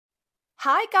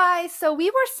Hi guys, so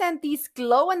we were sent these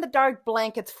glow-in-the-dark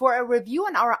blankets for a review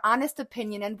and our honest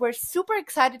opinion, and we're super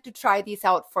excited to try these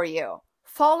out for you.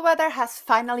 Fall weather has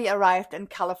finally arrived in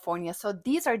California, so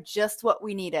these are just what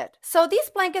we needed. So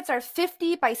these blankets are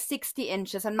 50 by 60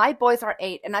 inches and my boys are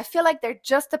 8, and I feel like they're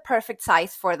just the perfect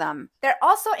size for them. They're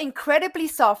also incredibly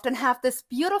soft and have this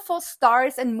beautiful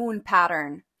stars and moon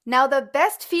pattern. Now, the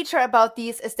best feature about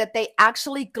these is that they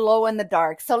actually glow in the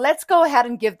dark, so let's go ahead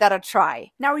and give that a try.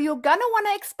 Now, you're gonna want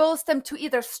to expose them to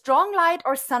either strong light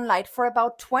or sunlight for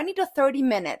about 20 to 30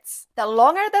 minutes. The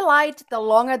longer the light, the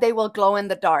longer they will glow in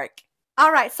the dark.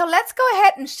 Alright, so let's go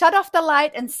ahead and shut off the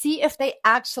light and see if they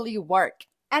actually work.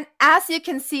 And as you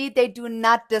can see, they do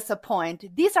not disappoint.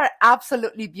 These are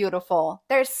absolutely beautiful.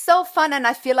 They're so fun, and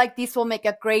I feel like these will make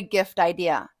a great gift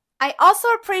idea. I also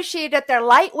appreciate that they're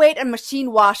lightweight and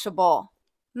machine washable.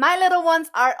 My little ones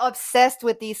are obsessed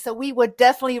with these, so we would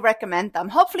definitely recommend them.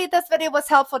 Hopefully this video was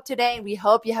helpful today, and we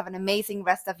hope you have an amazing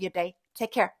rest of your day.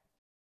 Take care.